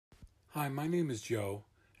Hi, my name is Joe,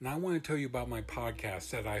 and I want to tell you about my podcast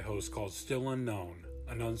that I host called Still Unknown,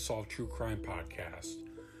 an unsolved true crime podcast.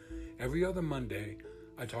 Every other Monday,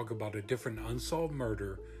 I talk about a different unsolved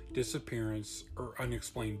murder, disappearance, or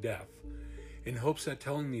unexplained death, in hopes that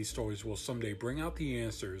telling these stories will someday bring out the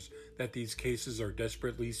answers that these cases are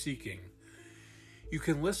desperately seeking. You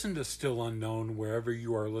can listen to Still Unknown wherever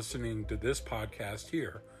you are listening to this podcast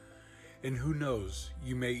here. And who knows,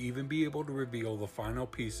 you may even be able to reveal the final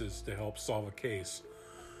pieces to help solve a case.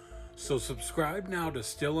 So subscribe now to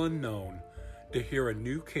Still Unknown to hear a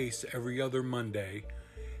new case every other Monday,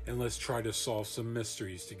 and let's try to solve some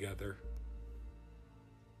mysteries together.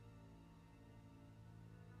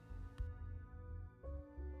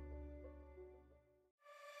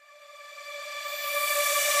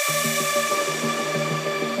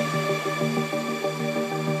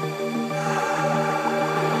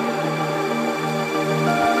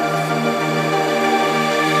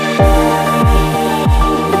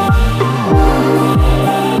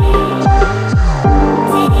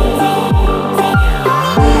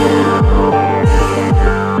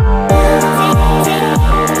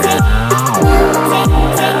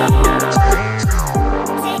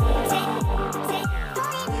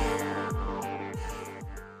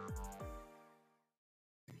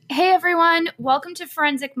 Hey everyone, welcome to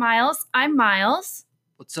Forensic Miles. I'm Miles.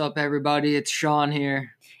 What's up, everybody? It's Sean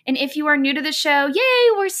here. And if you are new to the show,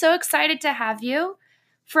 yay, we're so excited to have you.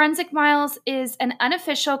 Forensic Miles is an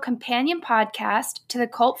unofficial companion podcast to the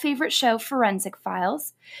cult favorite show Forensic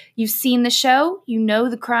Files. You've seen the show, you know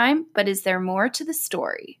the crime, but is there more to the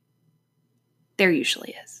story? There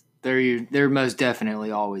usually is. There most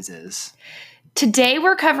definitely always is. Today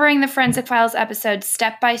we're covering the Forensic Files episode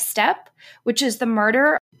Step by Step, which is the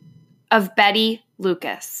murder of Betty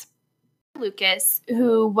Lucas. Lucas,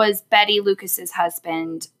 who was Betty Lucas's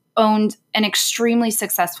husband, owned an extremely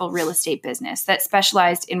successful real estate business that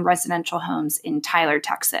specialized in residential homes in Tyler,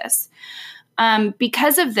 Texas.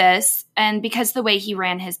 Because of this, and because of the way he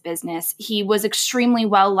ran his business, he was extremely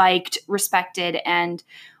well-liked, respected, and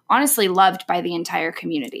honestly loved by the entire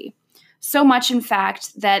community. So much, in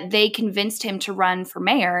fact, that they convinced him to run for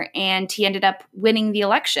mayor, and he ended up winning the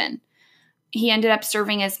election. He ended up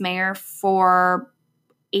serving as mayor for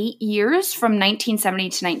 8 years, from 1970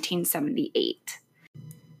 to 1978.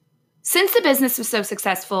 Since the business was so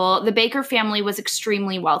successful, the Baker family was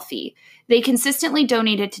extremely wealthy. They consistently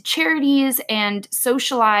donated to charities and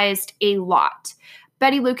socialized a lot.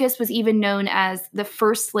 Betty Lucas was even known as the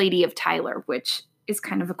First Lady of Tyler, which is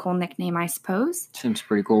kind of a cool nickname, I suppose. Seems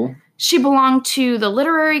pretty cool. She belonged to the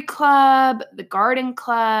Literary Club, the Garden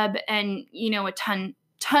Club, and,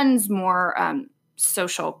 tons more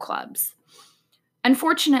social clubs.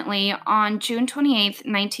 Unfortunately, on June 28th,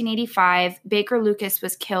 1985, Baker Lucas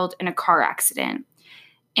was killed in a car accident.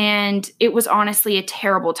 And it was honestly a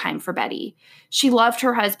terrible time for Betty. She loved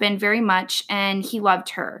her husband very much, and he loved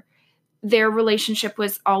her. Their relationship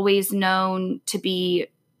was always known to be,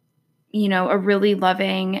 a really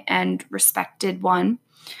loving and respected one.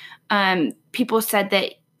 People said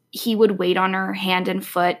that he would wait on her hand and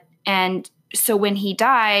foot. And so when he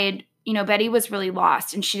died, Betty was really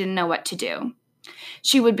lost and she didn't know what to do.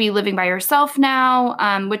 She would be living by herself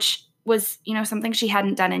now, which was, something she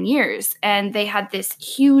hadn't done in years. And they had this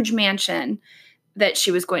huge mansion that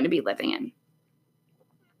she was going to be living in.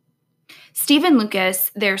 Stephen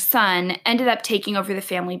Lucas, their son, ended up taking over the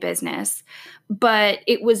family business, but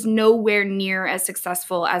it was nowhere near as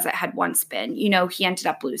successful as it had once been. He ended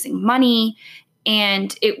up losing money,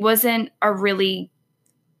 and it wasn't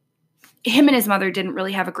him and his mother didn't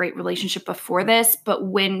really have a great relationship before this, but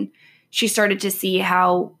when she started to see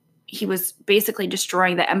how he was basically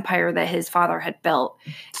destroying the empire that his father had built.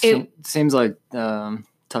 It seems like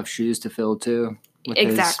tough shoes to fill, too. With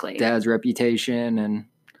exactly. His dad's reputation and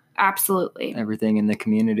absolutely everything in the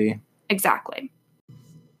community. Exactly.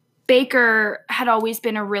 Baker had always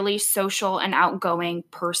been a really social and outgoing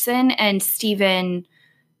person, and Stephen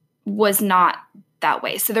was not that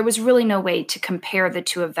way. So there was really no way to compare the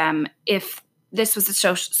two of them. If this was a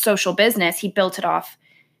social business, he built it off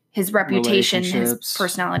his reputation, his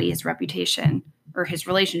personality, his reputation, or his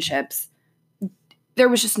relationships. There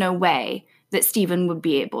was just no way that Stephen would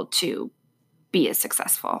be able to be as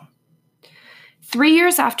successful. 3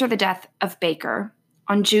 years after the death of Baker,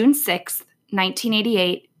 on June 6th,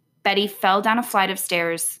 1988, Betty fell down a flight of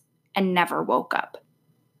stairs and never woke up.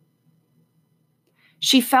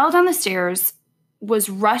 She fell down the stairs, was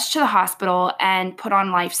rushed to the hospital, and put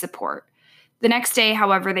on life support. The next day,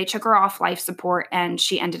 however, they took her off life support, and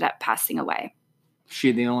she ended up passing away.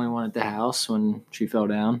 She the only one at the house when she fell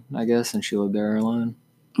down, I guess, and she lived there alone?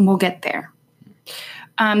 We'll get there.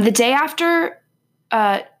 The day after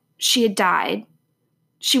she had died,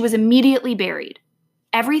 she was immediately buried.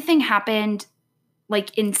 Everything happened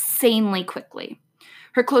like insanely quickly.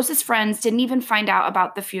 Her closest friends didn't even find out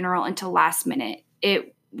about the funeral until last minute.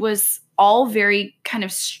 It was all very kind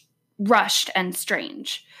of rushed and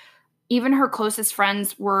strange. Even her closest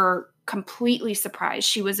friends were completely surprised.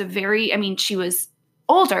 She was she was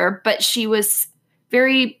older, but she was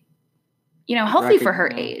very, healthy for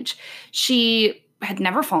her age. She had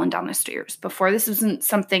never fallen down the stairs before. This wasn't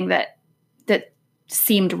something that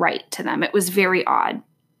seemed right to them. It was very odd.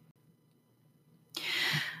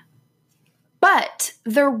 But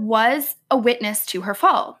there was a witness to her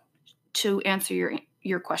fall. To answer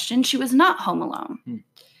your question, she was not home alone.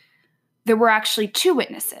 There were actually two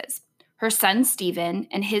witnesses, her son Stephen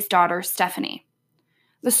and his daughter Stephanie.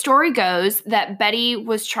 The story goes that Betty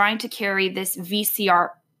was trying to carry this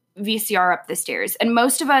VCR up the stairs. And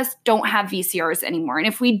most of us don't have VCRs anymore. And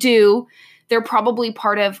if we do, they're probably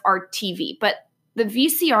part of our TV. But the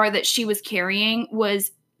VCR that she was carrying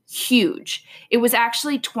was huge. It was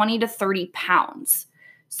actually 20 to 30 pounds.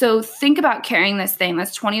 So think about carrying this thing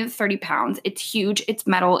that's 20 to 30 pounds. It's huge. It's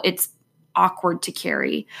metal. It's awkward to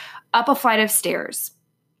carry up a flight of stairs.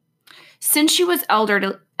 Since she was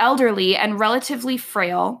elderly and relatively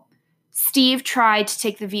frail, Steve tried to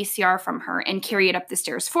take the VCR from her and carry it up the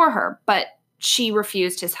stairs for her, but she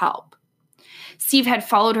refused his help. Steve had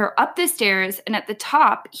followed her up the stairs, and at the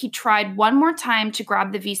top, he tried one more time to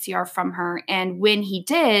grab the VCR from her, and when he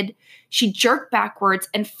did, she jerked backwards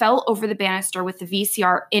and fell over the banister with the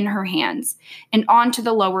VCR in her hands and onto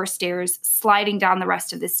the lower stairs, sliding down the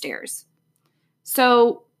rest of the stairs.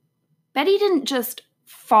 So Betty didn't just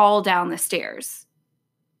fall down the stairs.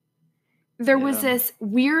 There was this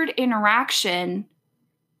weird interaction,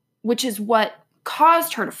 which is what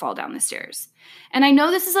caused her to fall down the stairs. And I know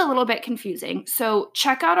this is a little bit confusing, so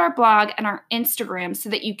check out our blog and our Instagram so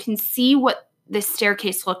that you can see what this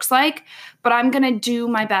staircase looks like, but I'm going to do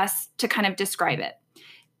my best to kind of describe it.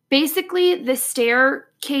 Basically, the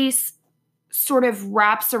staircase sort of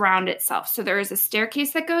wraps around itself. So there is a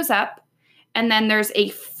staircase that goes up, and then there's a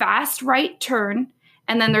fast right turn,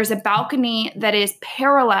 and then there's a balcony that is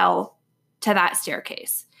parallel to that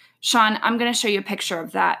staircase. Sean, I'm going to show you a picture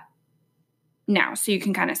of that now so you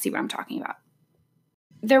can kind of see what I'm talking about.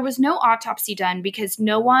 There was no autopsy done because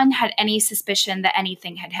no one had any suspicion that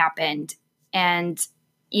anything had happened and,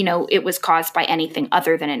 it was caused by anything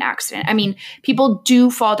other than an accident. I mean, people do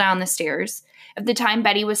fall down the stairs. At the time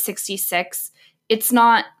Betty was 66, it's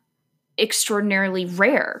not extraordinarily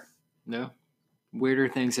rare. No. Weirder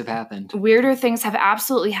things have happened. Weirder things have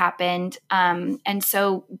absolutely happened. And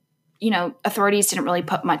so, authorities didn't really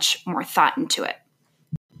put much more thought into it.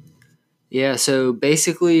 Yeah, so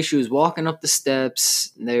basically she was walking up the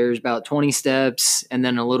steps. There's about 20 steps and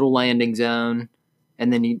then a little landing zone.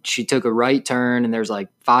 And then she took a right turn and there's like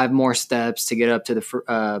 5 more steps to get up to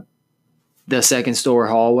the second story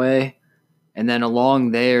hallway. And then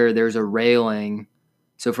along there's a railing.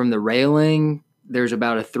 So from the railing, there's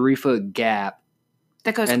about a 3-foot gap.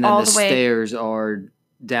 That goes and then all the way. Stairs are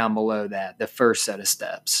down below that, the first set of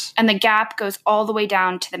steps. And the gap goes all the way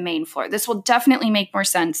down to the main floor. This will definitely make more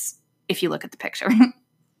sense if you look at the picture.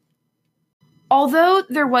 Although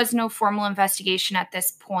there was no formal investigation at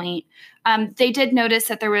this point, they did notice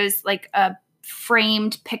that there was like a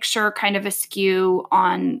framed picture kind of askew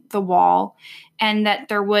on the wall, and that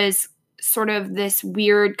there was sort of this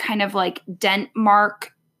weird kind of like dent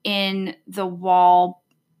mark in the wall.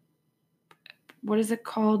 What is it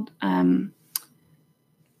called?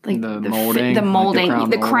 Like the molding. The molding. Like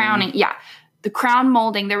the crowning. Yeah. The crown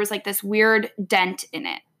molding. There was like this weird dent in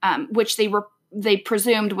it, which they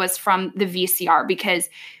presumed was from the VCR because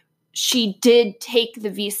she did take the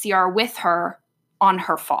VCR with her on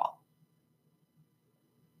her fall.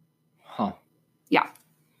 Huh. Yeah.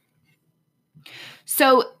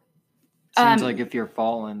 So seems like if you're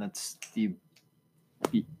falling, that's you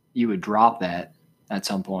would drop that at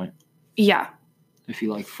some point. Yeah. If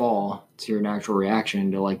you fall, it's your natural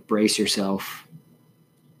reaction to brace yourself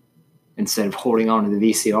instead of holding on to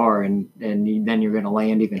the VCR and then you're going to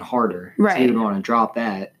land even harder. Right. So you would want to drop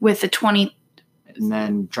that with the 20 and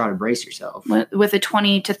then try to brace yourself with a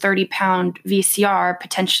 20 to 30 pound VCR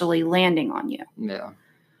potentially landing on you. Yeah.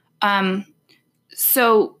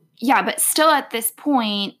 So yeah, but still at this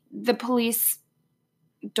point, the police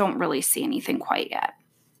don't really see anything quite yet.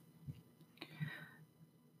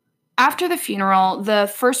 After the funeral,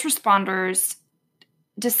 the first responders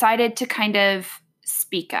decided to kind of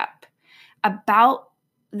speak up about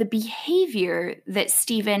the behavior that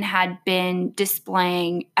Stephen had been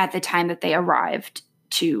displaying at the time that they arrived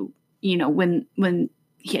to, when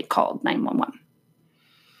he had called 911.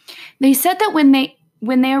 They said that when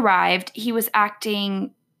they arrived, he was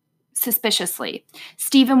acting suspiciously.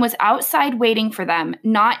 Stephen was outside waiting for them,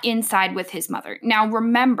 not inside with his mother. Now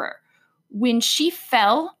remember, when she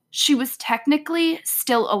fell, she was technically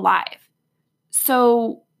still alive.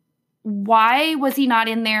 So why was he not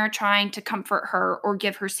in there trying to comfort her or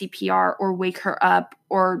give her CPR or wake her up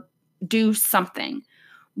or do something?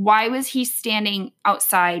 Why was he standing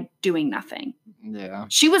outside doing nothing? Yeah.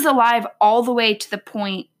 She was alive all the way to the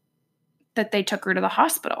point that they took her to the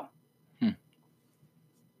hospital.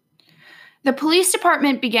 The police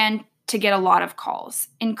department began to get a lot of calls,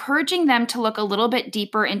 encouraging them to look a little bit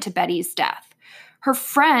deeper into Betty's death. Her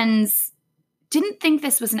friends didn't think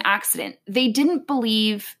this was an accident. They didn't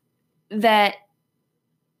believe that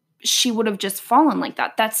she would have just fallen like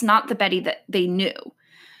that. That's not the Betty that they knew.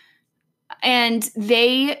 And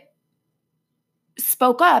they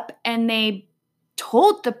spoke up and they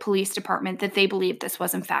told the police department that they believed this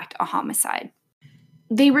was in fact a homicide.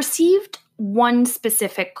 They received one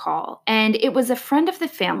specific call, and it was a friend of the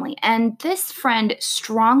family, and this friend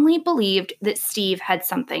strongly believed that Steve had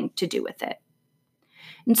something to do with it.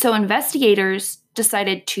 And so investigators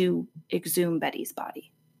decided to exhume Betty's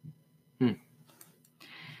body.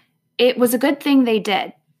 It was a good thing they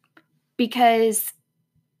did, because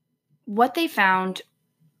what they found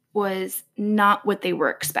was not what they were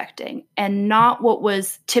expecting and not what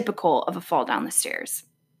was typical of a fall down the stairs.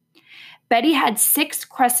 Betty had 6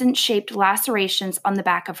 crescent-shaped lacerations on the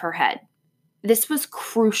back of her head. This was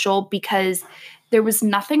crucial because there was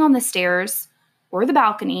nothing on the stairs or the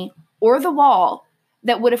balcony or the wall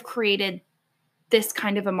that would have created this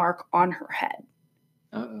kind of a mark on her head.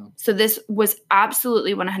 Uh-oh. So this was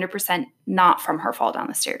absolutely 100% not from her fall down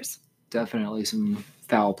the stairs. Definitely some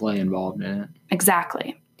foul play involved in it.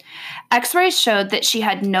 Exactly. X-rays showed that she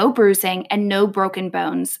had no bruising and no broken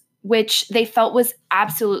bones, which they felt was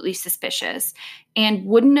absolutely suspicious and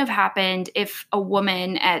wouldn't have happened if a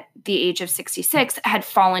woman at the age of 66 had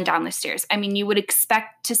fallen down the stairs. I mean, you would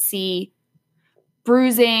expect to see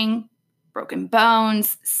bruising, broken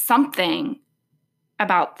bones, something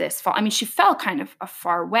about this fall. I mean, she fell kind of a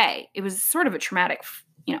far way. It was sort of a traumatic,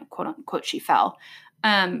 quote unquote, she fell.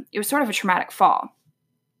 It was sort of a traumatic fall.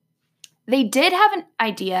 They did have an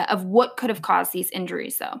idea of what could have caused these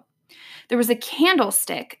injuries, though. There was a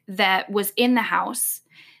candlestick that was in the house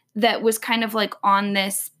that was kind of like on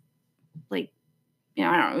this, I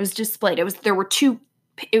don't know, it was displayed. It was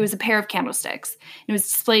a pair of candlesticks. It was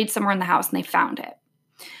displayed somewhere in the house and they found it.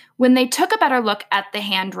 When they took a better look at the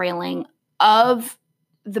hand railing of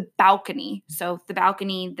the balcony, so the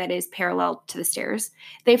balcony that is parallel to the stairs,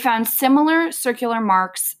 they found similar circular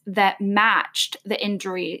marks that matched the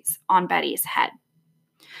injuries on Betty's head.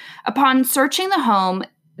 Upon searching the home,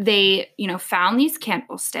 they, found these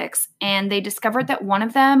candlesticks and they discovered that one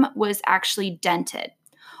of them was actually dented,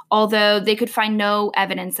 although they could find no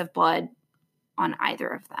evidence of blood on either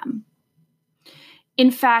of them.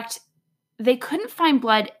 In fact, they couldn't find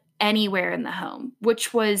blood anywhere in the home,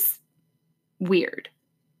 which was weird.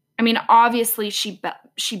 I mean, obviously she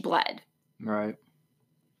bled. Right.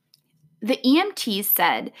 The EMTs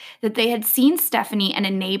said that they had seen Stephanie and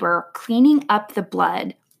a neighbor cleaning up the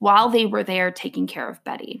blood while they were there taking care of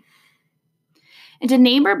Betty. And a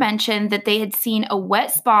neighbor mentioned that they had seen a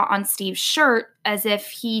wet spot on Steve's shirt as if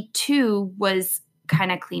he too was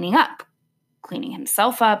kind of cleaning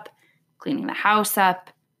himself up, cleaning the house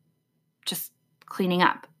up, just cleaning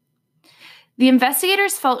up. The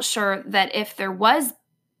investigators felt sure that if there was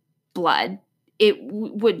blood, it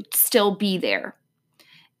would still be there.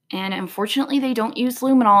 And unfortunately, they don't use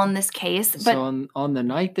luminol in this case. But so on the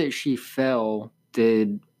night that she fell,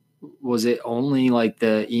 was it only like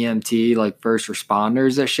the EMT, like first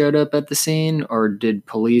responders that showed up at the scene, or did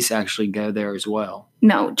police actually go there as well?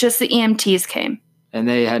 No, just the EMTs came. And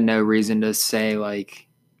they had no reason to say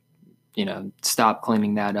stop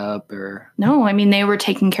cleaning that up or... No, I mean, they were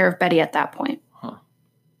taking care of Betty at that point. Huh.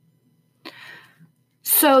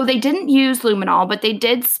 So they didn't use luminol, but they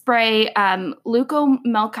did spray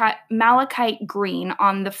leucomalachite green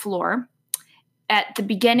on the floor at the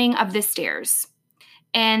beginning of the stairs.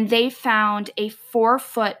 And they found the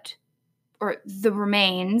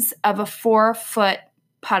remains of a 4-foot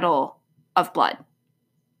puddle of blood.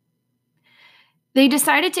 They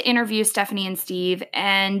decided to interview Stephanie and Steve,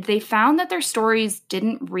 and they found that their stories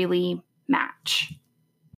didn't really match.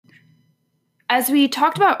 As we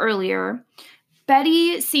talked about earlier,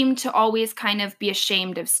 Betty seemed to always kind of be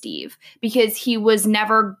ashamed of Steve because he was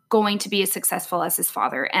never going to be as successful as his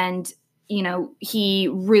father. And, he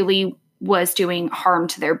really was doing harm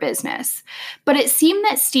to their business. But it seemed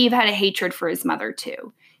that Steve had a hatred for his mother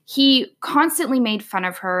too. He constantly made fun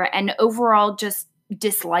of her and overall just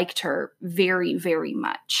disliked her very, very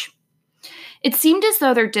much. It seemed as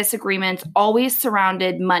though their disagreements always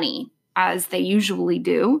surrounded money, as they usually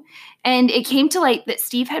do, and it came to light that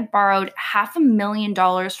Steve had borrowed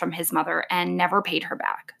 $500,000 from his mother and never paid her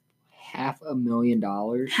back.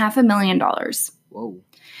 $500,000? $500,000. Whoa.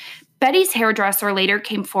 Betty's hairdresser later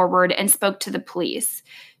came forward and spoke to the police.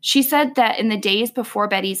 She said that in the days before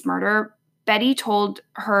Betty's murder, Betty told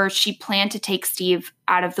her she planned to take Steve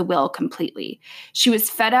out of the will completely. She was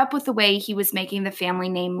fed up with the way he was making the family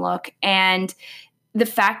name look, and the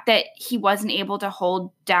fact that he wasn't able to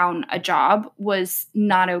hold down a job was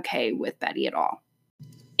not okay with Betty at all.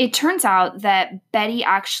 It turns out that Betty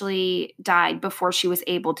actually died before she was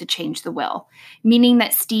able to change the will, meaning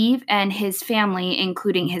that Steve and his family,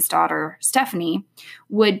 including his daughter, Stephanie,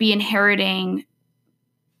 would be inheriting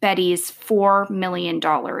Betty's $4 million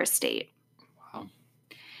estate. Wow.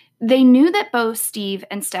 They knew that both Steve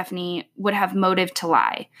and Stephanie would have motive to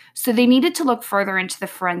lie, so they needed to look further into the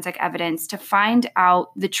forensic evidence to find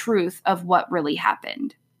out the truth of what really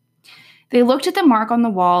happened. They looked at the mark on the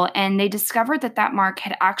wall and they discovered that that mark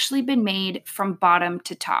had actually been made from bottom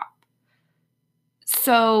to top.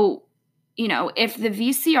 So, if the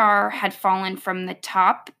VCR had fallen from the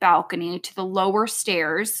top balcony to the lower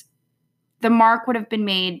stairs, the mark would have been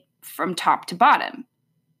made from top to bottom.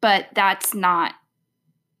 But that's not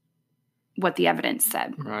what the evidence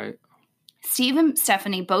said. Right. Steve and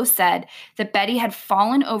Stephanie both said that Betty had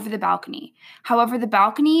fallen over the balcony. However, the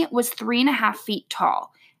balcony was 3.5 feet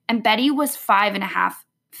tall, and Betty was 5.5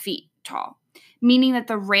 feet tall, meaning that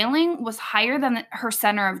the railing was higher than her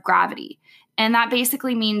center of gravity. And that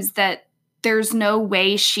basically means that there's no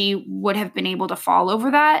way she would have been able to fall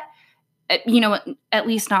over that, at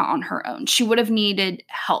least not on her own. She would have needed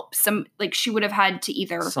help. She would have had to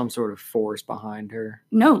either... Some sort of force behind her.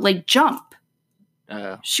 No, jump.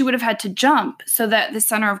 Oh. She would have had to jump so that the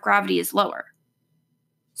center of gravity is lower,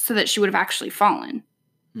 so that she would have actually fallen.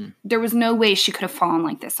 There was no way she could have fallen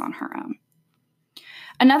like this on her own.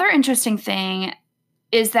 Another interesting thing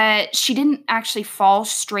is that she didn't actually fall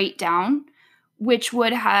straight down, which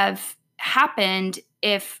would have happened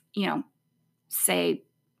if, say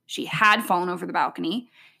she had fallen over the balcony,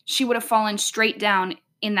 she would have fallen straight down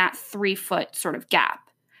in that 3-foot sort of gap.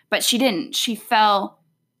 But she didn't. She fell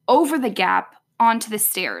over the gap onto the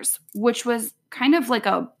stairs, which was kind of like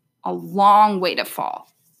a long way to fall.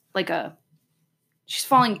 She's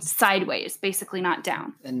falling sideways, basically not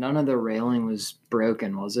down. And none of the railing was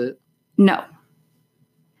broken, was it? No.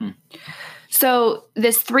 So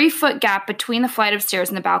this 3-foot gap between the flight of stairs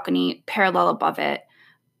and the balcony, parallel above it,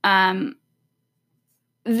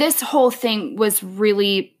 this whole thing was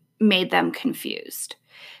really made them confused.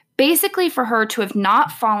 Basically, for her to have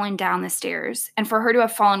not fallen down the stairs and for her to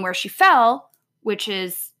have fallen where she fell, which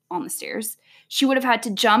is on the stairs, she would have had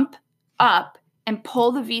to jump up and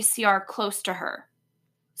pull the VCR close to her.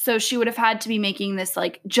 So she would have had to be making this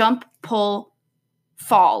jump, pull,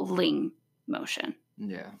 falling motion.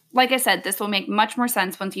 Yeah. Like I said, this will make much more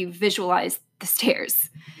sense once you visualize the stairs.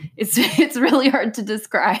 It's really hard to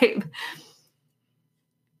describe.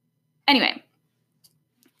 Anyway,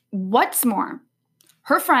 what's more,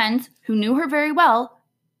 her friends, who knew her very well,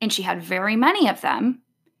 and she had very many of them,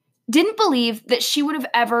 didn't believe that she would have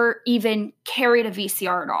ever even carried a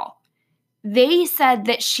VCR at all. They said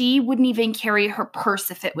that she wouldn't even carry her purse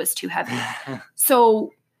if it was too heavy. So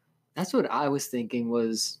that's what I was thinking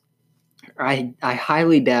was, I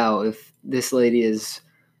highly doubt if this lady is,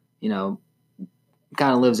 kind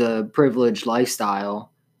of lives a privileged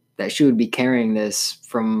lifestyle, that she would be carrying this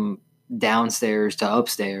from downstairs to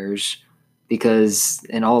upstairs, because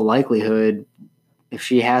in all likelihood, if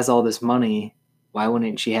she has all this money, why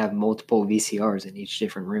wouldn't she have multiple VCRs in each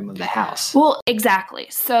different room of the house? Well, exactly.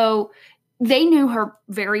 So they knew her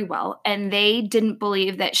very well, and they didn't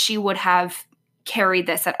believe that she would have carried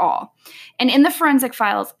this at all. And in the Forensic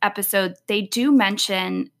Files episode, they do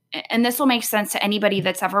mention, and this will make sense to anybody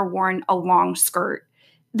that's ever worn a long skirt,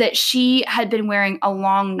 that she had been wearing a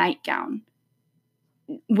long nightgown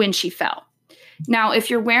when she fell. Now, if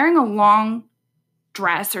you're wearing a long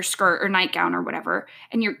dress or skirt or nightgown or whatever,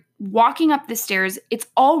 and you're walking up the stairs, it's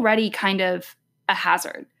already kind of a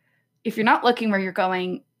hazard. If you're not looking where you're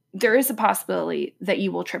going, there is a possibility that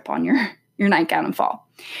you will trip on your nightgown and fall.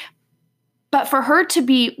 But for her to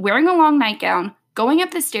be wearing a long nightgown, going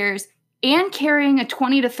up the stairs, and carrying a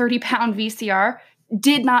 20 to 30 pound VCR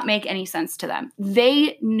did not make any sense to them.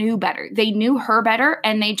 They knew better. They knew her better,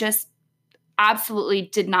 and they just absolutely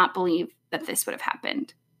did not believe that this would have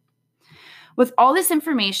happened. With all this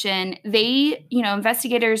information,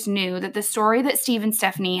 investigators knew that the story that Steve and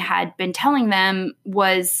Stephanie had been telling them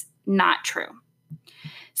was not true.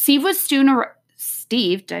 Steve was soon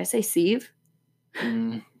Steve, did I say Steve?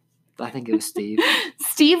 I think it was Steve.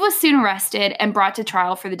 Steve was soon arrested and brought to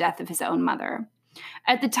trial for the death of his own mother.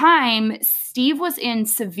 At the time, Steve was in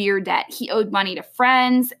severe debt. He owed money to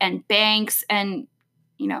friends and banks and,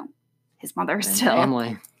 his mother and still.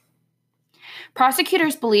 Family.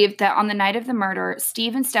 Prosecutors believed that on the night of the murder,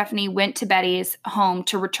 Steve and Stephanie went to Betty's home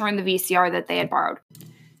to return the VCR that they had borrowed.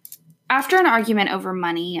 After an argument over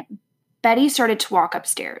money, Betty started to walk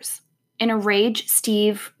upstairs. In a rage,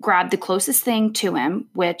 Steve grabbed the closest thing to him,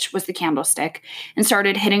 which was the candlestick, and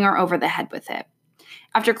started hitting her over the head with it.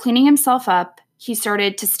 After cleaning himself up, he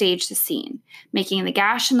started to stage the scene, making the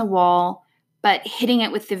gash in the wall, but hitting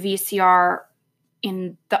it with the VCR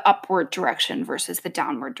in the upward direction versus the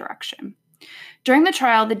downward direction. During the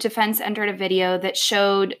trial, the defense entered a video that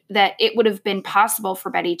showed that it would have been possible for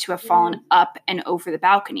Betty to have fallen up and over the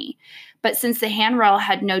balcony. But since the handrail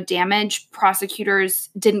had no damage, prosecutors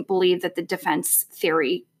didn't believe that the defense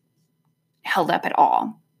theory held up at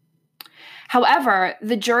all. However,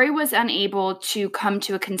 the jury was unable to come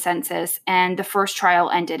to a consensus, and the first trial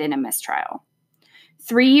ended in a mistrial.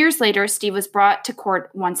 3 years later, Steve was brought to court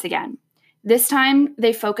once again. This time,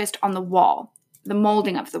 they focused on the wall, the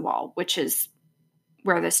molding of the wall, which is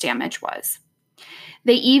where this damage was.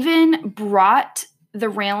 They even brought the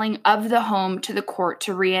railing of the home to the court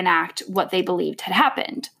to reenact what they believed had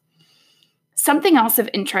happened. Something else of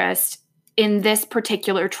interest in this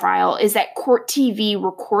particular trial is that Court TV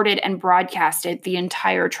recorded and broadcasted the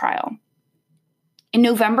entire trial. In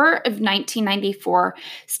November of 1994,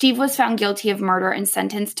 Steve was found guilty of murder and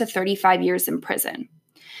sentenced to 35 years in prison.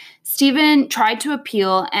 Stephen tried to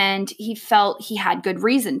appeal, and he felt he had good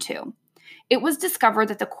reason to. It was discovered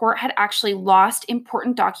that the court had actually lost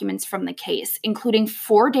important documents from the case, including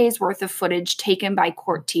 4 days' worth of footage taken by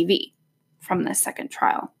Court TV from the second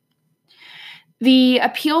trial. The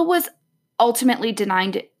appeal was ultimately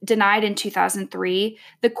denied in 2003.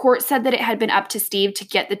 The court said that it had been up to Steve to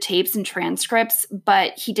get the tapes and transcripts,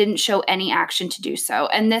 but he didn't show any action to do so.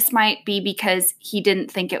 And this might be because he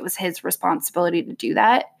didn't think it was his responsibility to do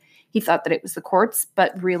that. He thought that it was the court's,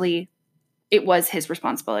 but really it was his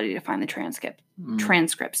responsibility to find the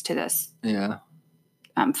transcripts to this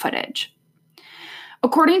footage.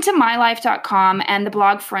 According to MyLife.com and the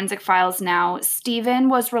blog Forensic Files Now, Stephen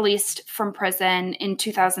was released from prison in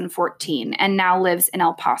 2014 and now lives in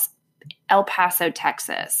El Paso,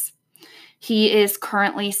 Texas. He is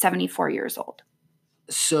currently 74 years old.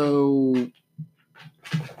 So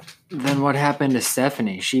then what happened to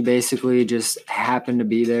Stephanie? She basically just happened to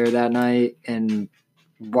be there that night and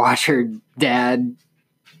watch her dad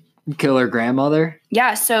kill her grandmother?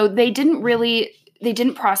 Yeah, so they didn't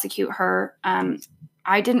prosecute her.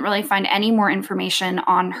 I didn't really find any more information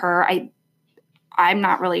on her. I'm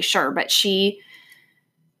not really sure, but she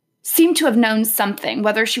seemed to have known something,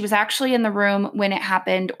 whether she was actually in the room when it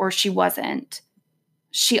happened or she wasn't.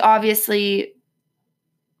 She obviously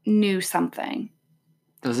knew something.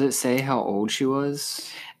 Does it say how old she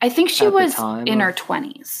was? I think she was in her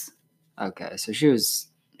 20s. Okay, so she was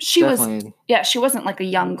she wasn't like a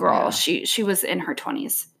young girl. Yeah. She was in her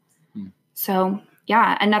 20s. So,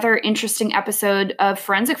 yeah, another interesting episode of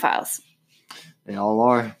Forensic Files. They all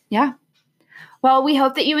are. Yeah. Well, we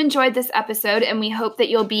hope that you enjoyed this episode, and we hope that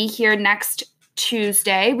you'll be here next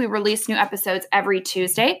Tuesday. We release new episodes every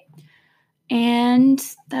Tuesday. And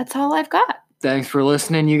that's all I've got. Thanks for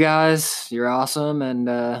listening, you guys. You're awesome,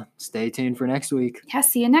 and stay tuned for next week. Yeah,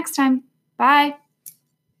 see you next time. Bye.